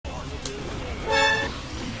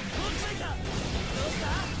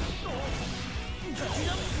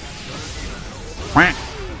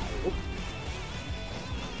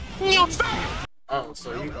Oh,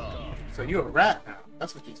 so you a rat now.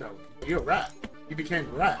 That's what you tell me. You a rat. You became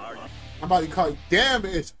a rat. I'm about to call you, damn,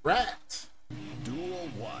 it's rat. Duel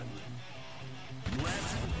 1.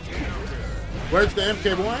 Where's the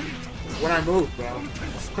MK1? When I moved, bro.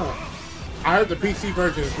 I heard the PC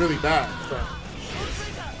version is really bad, so.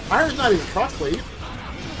 I heard it's not even crossplay.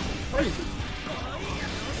 Crazy.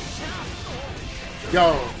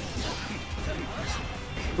 Yo.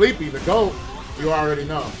 Sleepy, the GOAT, you already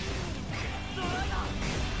know.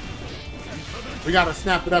 We gotta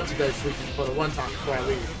snap it up today, Sleepy, for the one time before I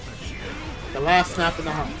leave. The last snap in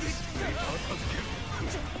the house.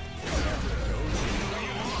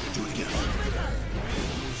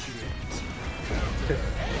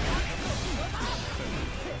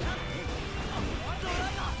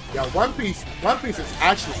 Yeah, One Piece is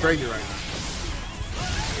actually crazy right now.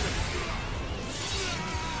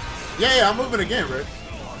 Yeah, I'm moving again, Rick.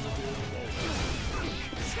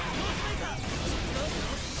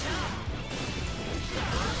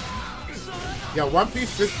 Yo, One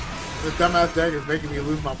Piece, this dumbass deck is making me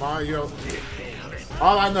lose my mind, yo.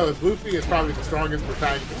 All I know is Luffy is probably the strongest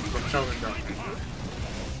protagonist from Shonen Jump.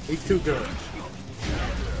 He's too good.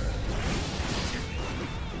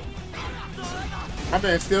 My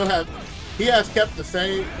man still he has kept the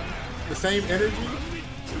same energy.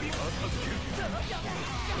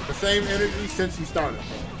 The same energy since he started.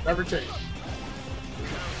 Never changed.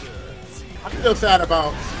 I'm still sad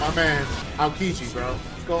about my man Aokiji, bro.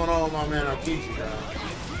 What's going on with my man Aokiji, bro?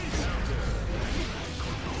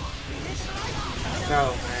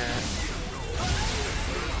 No, man.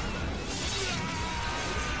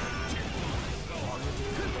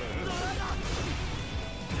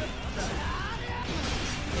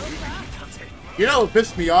 You know what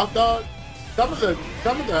pissed me off, dog? Some of the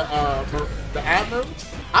admirals,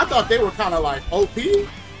 I thought they were kind of like OP. They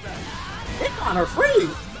kind of free.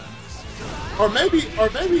 Or maybe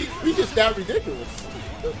we just that ridiculous.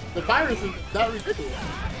 The virus is that ridiculous.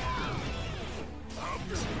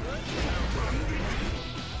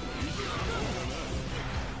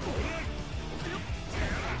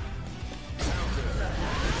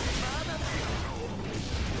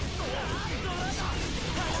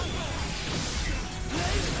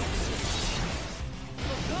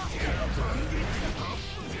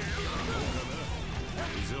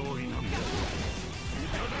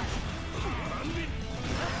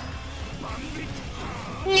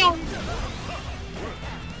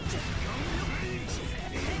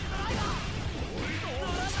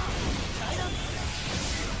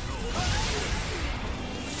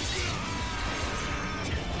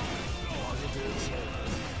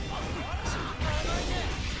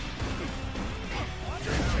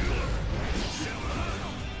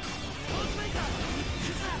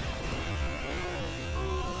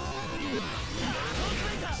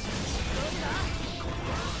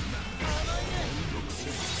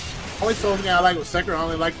 Only solo game I like was Sekiro. I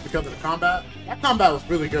only liked it because of the combat. That combat was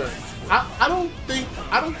really good. I don't think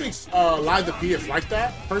Lies of P is like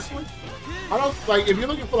that personally. I don't like if you're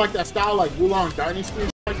looking for like that style like Wulong Dynasty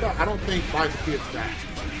like that. I don't think Lies of P is that.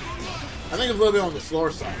 I think it's a little bit on the slower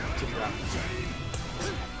side to be honest,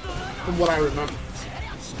 from what I remember.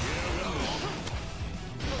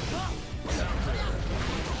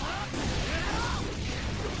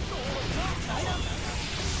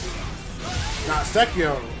 Nah,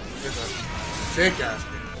 Sekiro is a sick ass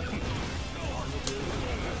game.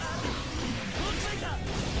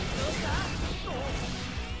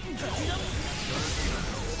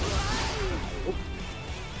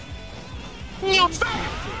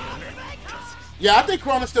 Yeah, I think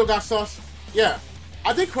Corona still got sauce. Yeah,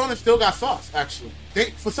 I think Corona still got sauce, actually.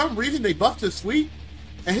 For some reason, they buffed his sweep,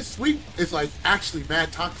 and his sweep is, like, actually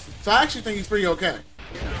mad toxic. So I actually think he's pretty okay.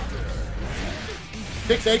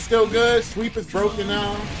 6-8 still good, sweep is broken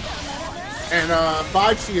now. And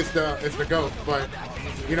 5C is the GOAT, but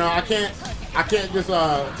you know I can't just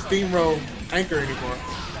steamroll Anchor anymore.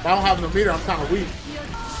 If I don't have no meter, I'm kind of weak.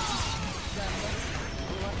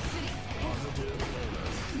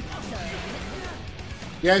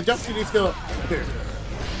 Yeah, his jump CD still.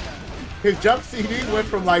 His jump CD went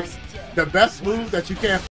from like the best move that you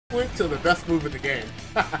can't with to the best move in the game.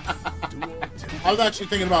 I was actually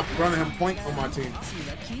thinking about running him point on my team.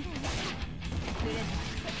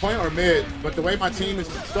 Point or mid, but the way my team is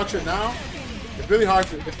structured now, it's really hard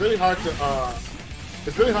to put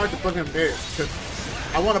him mid because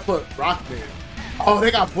I want to put Rock mid. Oh,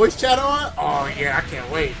 they got voice chat on? Oh yeah, I can't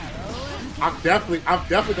wait. I'm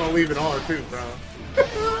definitely gonna leave it on too, bro.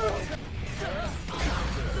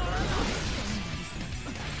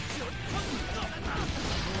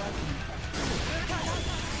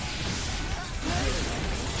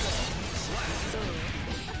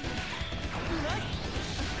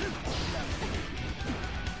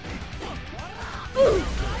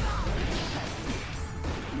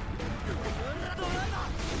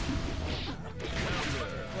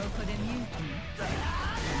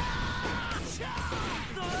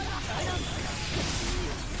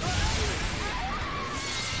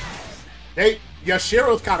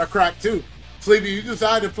 Yashiro's kind of cracked too. Sleepy, you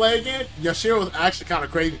decided to play again? Yashiro's actually kind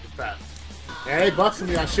of crazy this fast. Yeah, they busted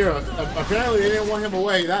me Yashiro. Apparently they didn't want him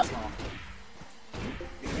away that long.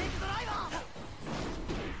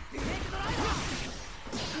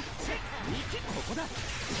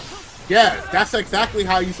 Yeah, that's exactly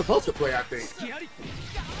how you're supposed to play, I think.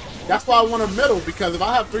 That's why I want a middle, because if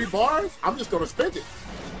I have 3 bars, I'm just gonna spend it.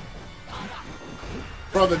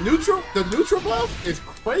 Bro, the neutral buff is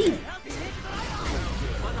crazy.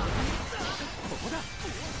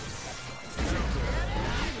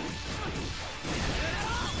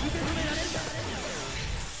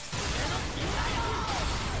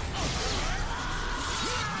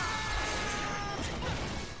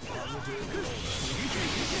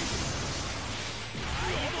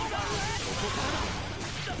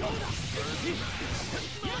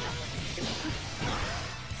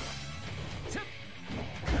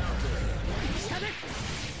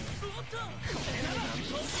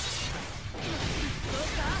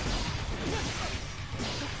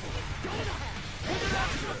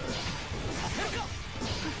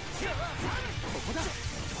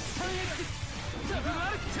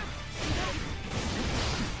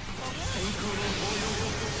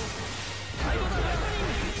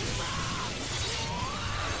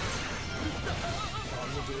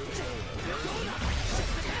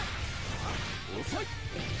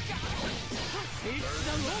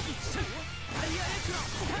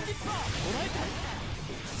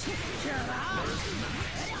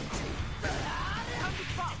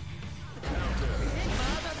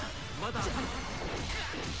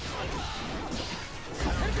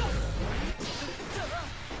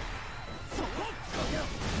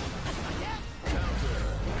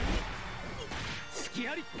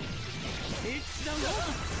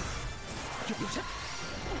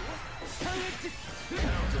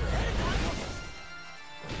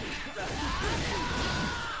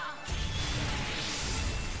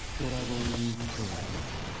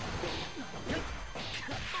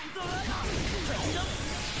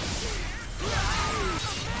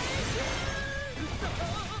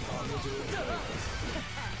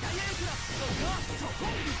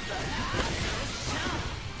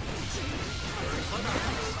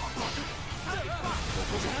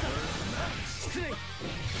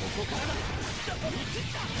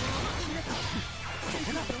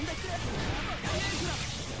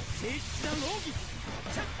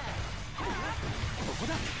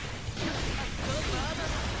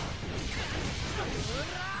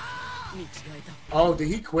 Oh, did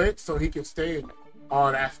he quit so he can stay?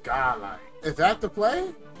 Oh, that's godlike. Is that the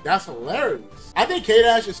play? That's hilarious. I think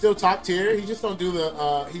K-Dash is still top tier. He just don't do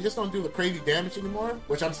the crazy damage anymore,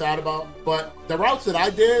 which I'm sad about. But the routes that I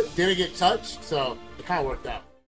did didn't get touched, so it kind of worked out.